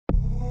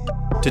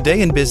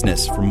Today in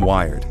Business from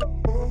Wired.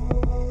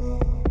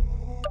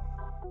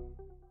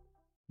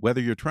 Whether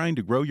you're trying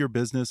to grow your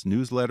business,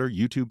 newsletter,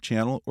 YouTube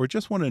channel, or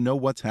just want to know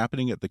what's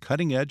happening at the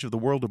cutting edge of the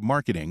world of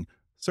marketing,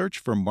 search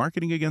for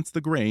Marketing Against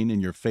the Grain in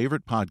your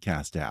favorite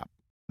podcast app.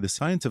 The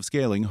Science of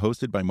Scaling,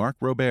 hosted by Mark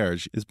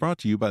Roberge, is brought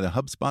to you by the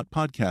HubSpot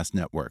Podcast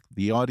Network,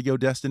 the audio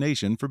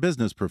destination for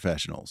business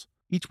professionals.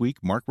 Each week,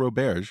 Mark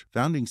Roberge,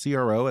 founding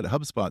CRO at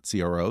HubSpot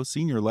CRO,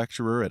 senior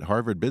lecturer at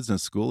Harvard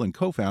Business School, and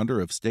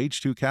co-founder of Stage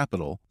 2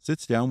 Capital,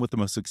 sits down with the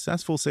most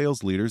successful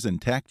sales leaders in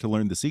tech to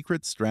learn the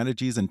secrets,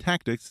 strategies, and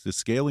tactics to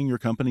scaling your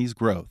company's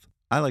growth.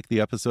 I like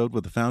the episode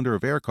with the founder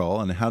of Aircall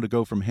on how to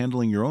go from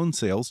handling your own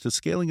sales to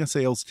scaling a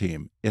sales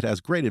team. It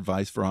has great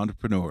advice for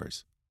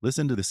entrepreneurs.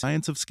 Listen to The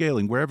Science of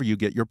Scaling wherever you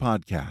get your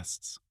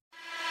podcasts.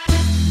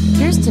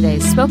 Here's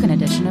today's spoken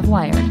edition of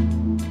Wired.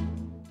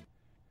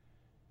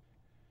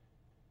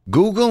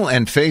 Google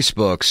and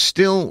Facebook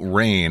still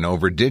reign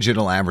over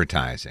digital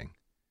advertising,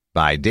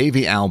 by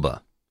Davey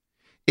Alba.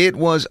 It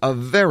was a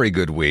very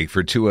good week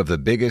for two of the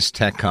biggest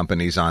tech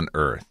companies on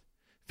earth.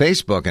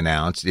 Facebook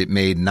announced it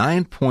made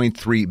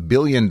 $9.3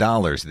 billion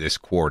this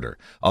quarter,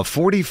 a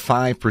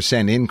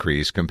 45%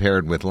 increase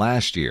compared with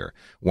last year,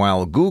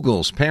 while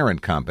Google's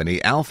parent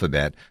company,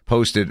 Alphabet,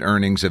 posted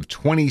earnings of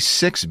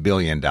 $26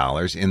 billion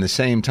in the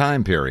same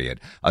time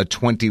period, a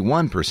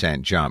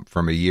 21% jump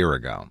from a year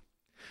ago.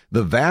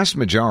 The vast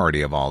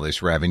majority of all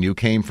this revenue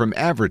came from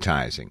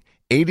advertising,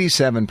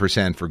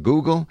 87% for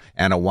Google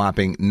and a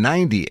whopping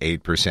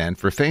 98%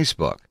 for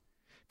Facebook.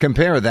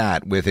 Compare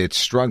that with its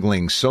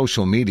struggling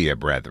social media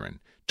brethren.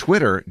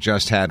 Twitter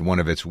just had one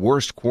of its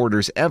worst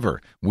quarters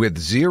ever, with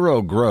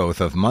zero growth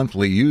of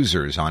monthly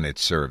users on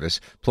its service,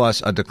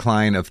 plus a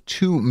decline of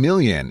 2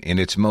 million in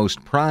its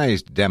most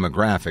prized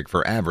demographic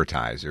for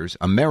advertisers,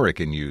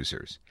 American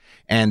users.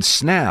 And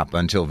Snap,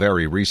 until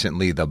very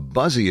recently the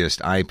buzziest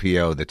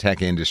IPO the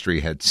tech industry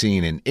had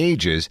seen in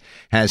ages,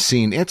 has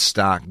seen its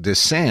stock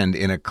descend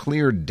in a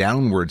clear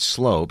downward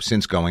slope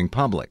since going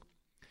public.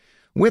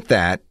 With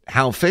that,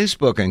 how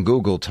Facebook and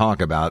Google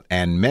talk about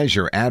and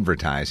measure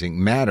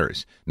advertising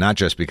matters, not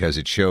just because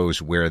it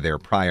shows where they're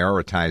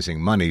prioritizing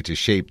money to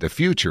shape the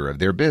future of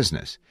their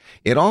business.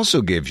 It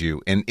also gives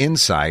you an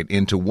insight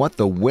into what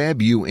the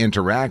web you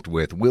interact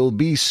with will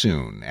be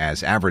soon,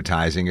 as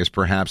advertising is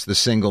perhaps the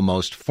single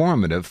most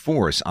formative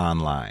force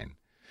online.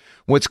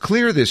 What's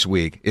clear this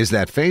week is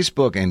that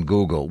Facebook and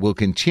Google will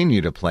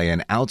continue to play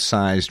an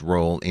outsized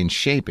role in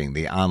shaping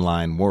the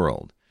online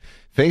world.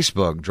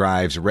 Facebook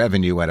drives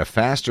revenue at a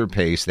faster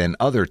pace than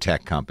other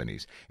tech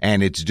companies,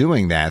 and it's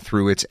doing that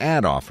through its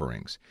ad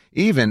offerings,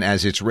 even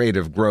as its rate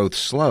of growth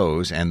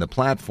slows and the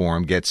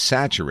platform gets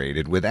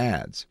saturated with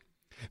ads.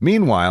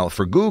 Meanwhile,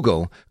 for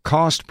Google,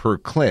 cost per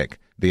click,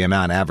 the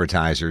amount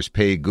advertisers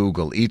pay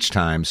Google each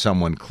time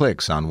someone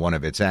clicks on one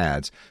of its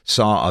ads,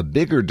 saw a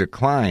bigger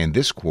decline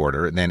this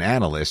quarter than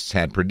analysts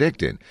had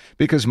predicted,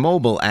 because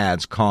mobile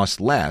ads cost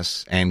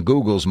less and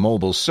Google's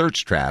mobile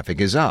search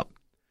traffic is up.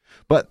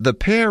 But the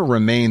pair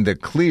remain the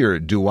clear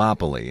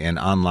duopoly in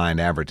online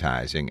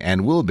advertising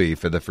and will be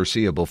for the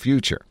foreseeable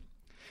future.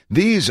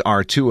 These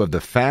are two of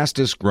the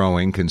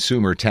fastest-growing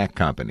consumer tech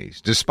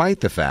companies, despite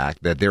the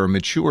fact that they're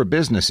mature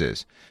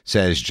businesses,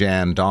 says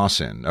Jan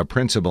Dawson, a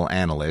principal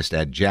analyst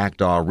at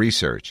Jackdaw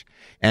Research,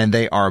 and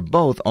they are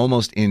both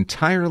almost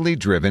entirely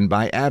driven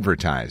by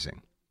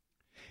advertising.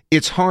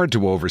 It's hard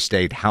to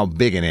overstate how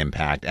big an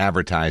impact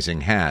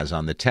advertising has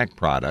on the tech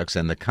products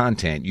and the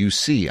content you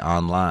see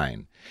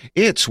online.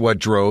 It's what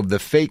drove the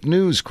fake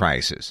news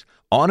crisis.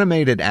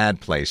 Automated ad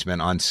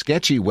placement on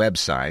sketchy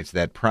websites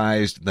that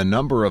prized the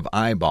number of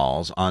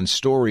eyeballs on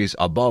stories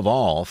above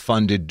all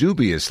funded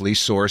dubiously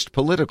sourced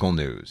political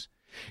news.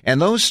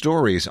 And those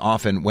stories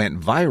often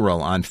went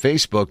viral on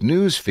Facebook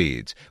news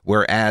feeds,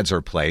 where ads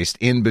are placed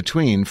in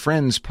between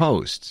friends'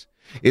 posts.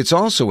 It's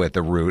also at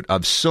the root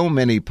of so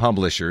many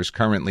publishers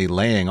currently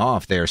laying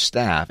off their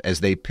staff as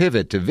they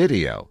pivot to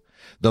video.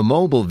 The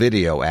mobile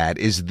video ad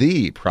is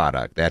the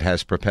product that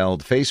has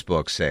propelled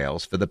Facebook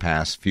sales for the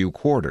past few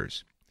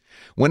quarters.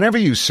 Whenever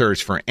you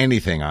search for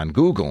anything on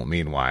Google,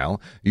 meanwhile,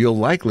 you'll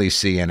likely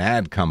see an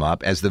ad come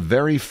up as the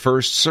very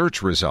first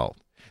search result.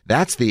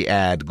 That's the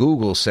ad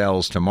Google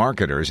sells to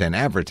marketers and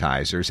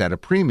advertisers at a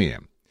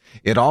premium.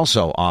 It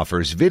also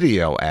offers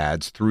video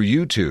ads through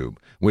YouTube,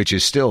 which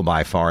is still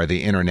by far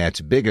the Internet's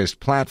biggest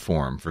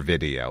platform for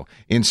video,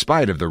 in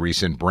spite of the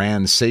recent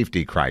brand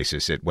safety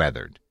crisis it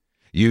weathered.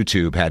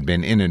 YouTube had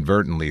been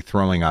inadvertently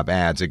throwing up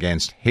ads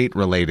against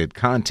hate-related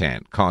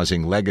content,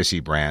 causing legacy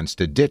brands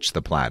to ditch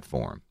the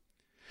platform.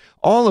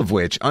 All of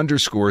which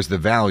underscores the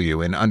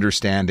value in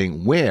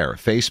understanding where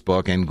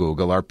Facebook and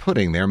Google are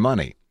putting their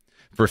money.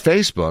 For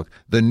Facebook,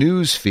 the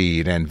news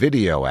feed and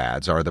video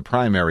ads are the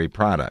primary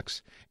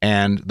products,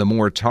 and the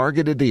more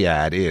targeted the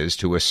ad is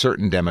to a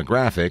certain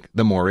demographic,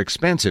 the more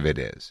expensive it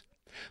is.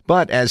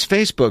 But as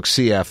Facebook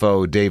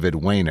CFO David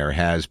Wehner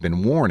has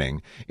been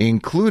warning,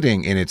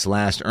 including in its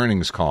last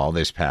earnings call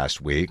this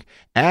past week,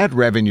 ad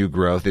revenue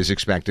growth is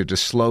expected to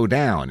slow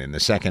down in the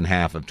second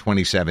half of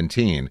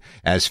 2017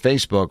 as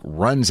Facebook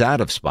runs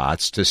out of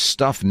spots to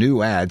stuff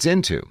new ads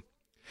into.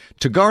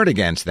 To guard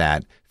against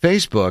that,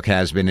 Facebook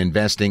has been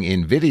investing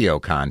in video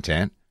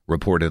content,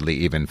 reportedly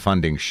even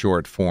funding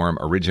short-form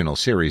original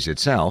series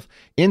itself,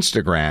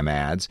 Instagram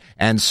ads,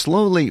 and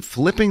slowly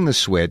flipping the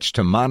switch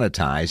to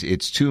monetize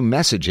its two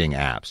messaging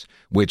apps,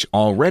 which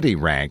already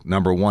rank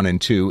number 1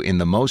 and 2 in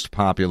the most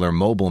popular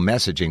mobile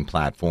messaging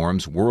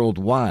platforms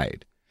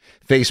worldwide.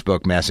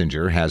 Facebook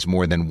Messenger has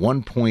more than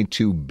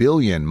 1.2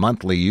 billion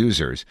monthly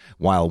users,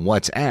 while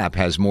WhatsApp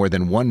has more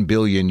than 1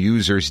 billion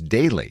users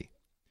daily.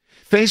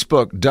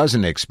 Facebook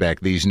doesn't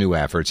expect these new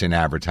efforts in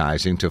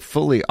advertising to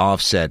fully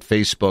offset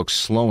Facebook's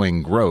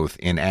slowing growth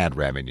in ad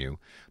revenue.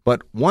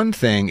 But one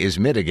thing is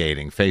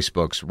mitigating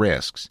Facebook's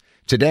risks.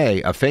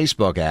 Today, a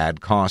Facebook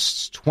ad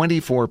costs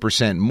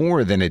 24%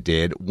 more than it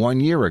did 1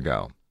 year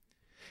ago.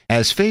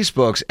 As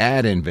Facebook's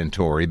ad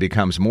inventory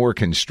becomes more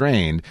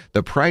constrained,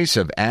 the price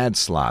of ad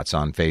slots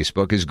on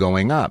Facebook is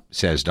going up,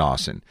 says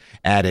Dawson,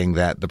 adding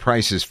that the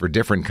prices for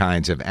different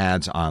kinds of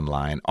ads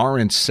online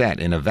aren't set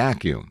in a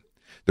vacuum.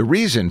 The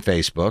reason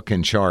Facebook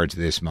can charge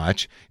this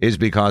much is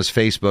because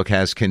Facebook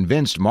has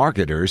convinced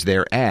marketers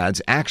their ads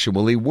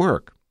actually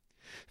work.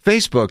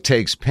 Facebook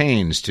takes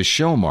pains to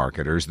show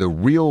marketers the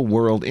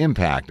real-world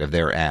impact of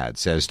their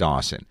ads, says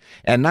Dawson,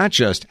 and not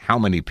just how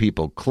many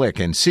people click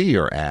and see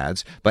your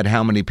ads, but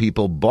how many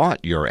people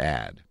bought your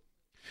ad.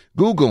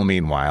 Google,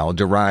 meanwhile,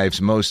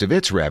 derives most of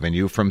its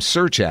revenue from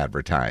search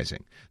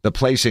advertising, the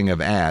placing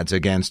of ads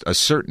against a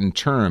certain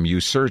term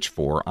you search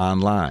for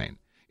online.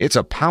 It's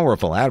a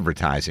powerful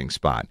advertising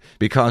spot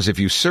because if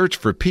you search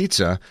for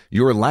pizza,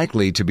 you're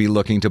likely to be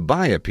looking to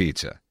buy a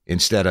pizza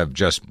instead of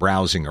just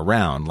browsing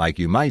around like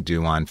you might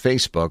do on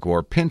Facebook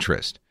or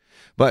Pinterest.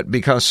 But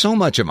because so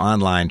much of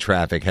online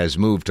traffic has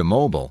moved to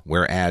mobile,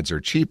 where ads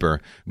are cheaper,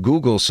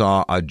 Google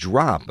saw a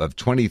drop of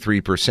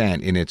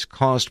 23% in its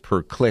cost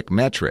per click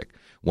metric,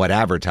 what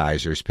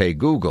advertisers pay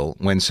Google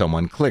when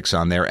someone clicks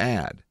on their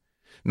ad.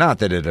 Not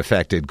that it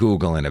affected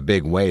Google in a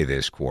big way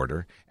this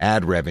quarter.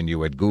 Ad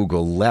revenue at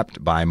Google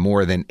leapt by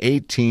more than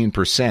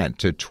 18%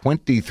 to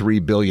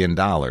 $23 billion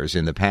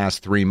in the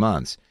past 3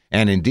 months.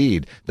 And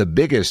indeed, the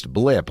biggest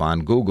blip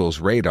on Google's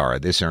radar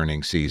this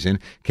earnings season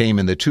came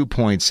in the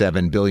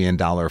 $2.7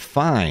 billion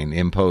fine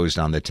imposed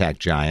on the tech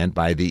giant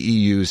by the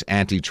EU's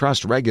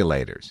antitrust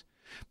regulators.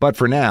 But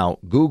for now,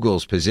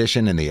 Google's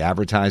position in the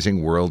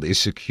advertising world is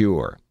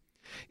secure.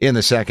 In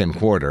the second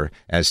quarter,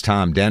 as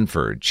Tom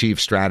Denford, Chief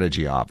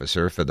Strategy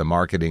Officer for the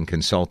marketing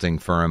consulting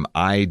firm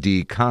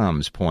ID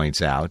Comms,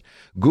 points out,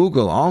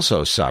 Google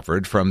also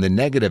suffered from the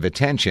negative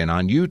attention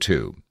on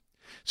YouTube.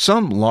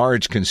 Some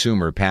large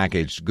consumer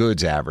packaged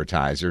goods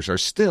advertisers are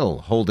still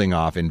holding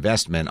off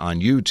investment on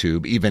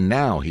YouTube even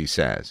now, he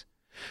says.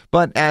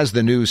 But as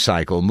the news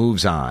cycle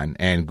moves on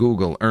and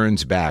Google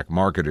earns back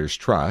marketers'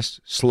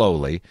 trust,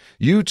 slowly,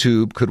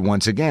 YouTube could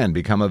once again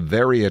become a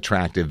very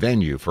attractive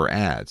venue for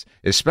ads,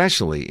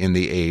 especially in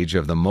the age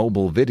of the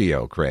mobile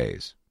video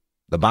craze.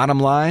 The bottom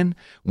line?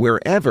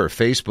 Wherever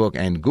Facebook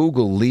and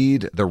Google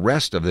lead, the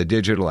rest of the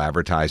digital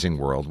advertising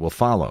world will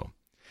follow.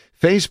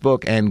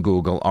 Facebook and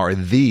Google are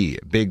the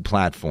big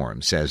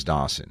platforms, says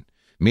Dawson.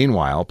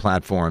 Meanwhile,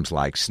 platforms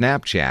like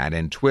Snapchat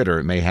and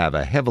Twitter may have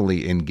a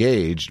heavily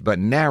engaged but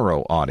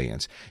narrow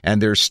audience,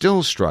 and they're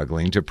still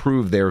struggling to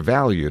prove their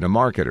value to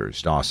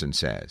marketers, Dawson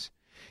says.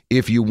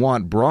 If you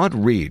want broad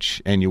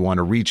reach and you want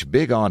to reach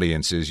big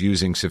audiences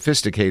using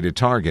sophisticated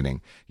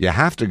targeting, you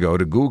have to go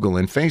to Google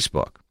and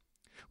Facebook.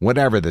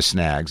 Whatever the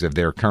snags of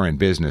their current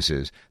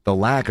businesses, the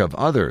lack of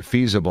other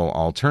feasible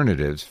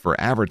alternatives for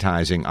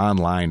advertising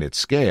online at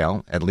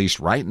scale, at least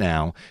right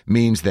now,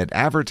 means that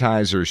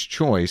advertisers'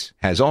 choice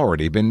has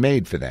already been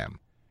made for them.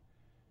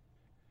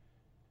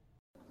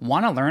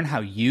 Want to learn how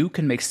you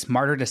can make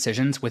smarter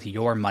decisions with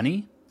your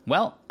money?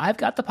 Well, I've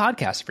got the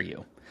podcast for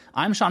you.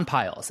 I'm Sean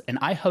Piles, and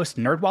I host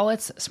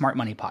NerdWallet's Smart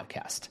Money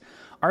Podcast.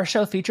 Our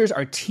show features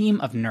our team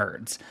of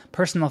nerds,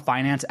 personal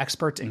finance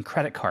experts in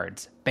credit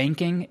cards,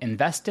 banking,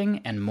 investing,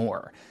 and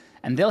more.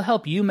 And they'll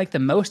help you make the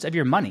most of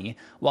your money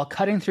while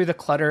cutting through the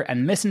clutter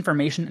and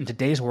misinformation in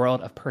today's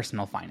world of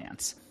personal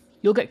finance.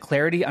 You'll get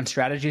clarity on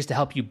strategies to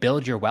help you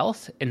build your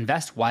wealth,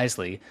 invest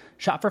wisely,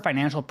 shop for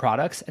financial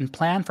products, and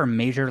plan for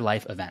major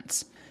life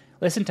events.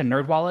 Listen to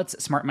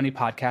NerdWallet's Smart Money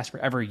Podcast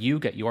wherever you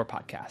get your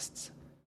podcasts.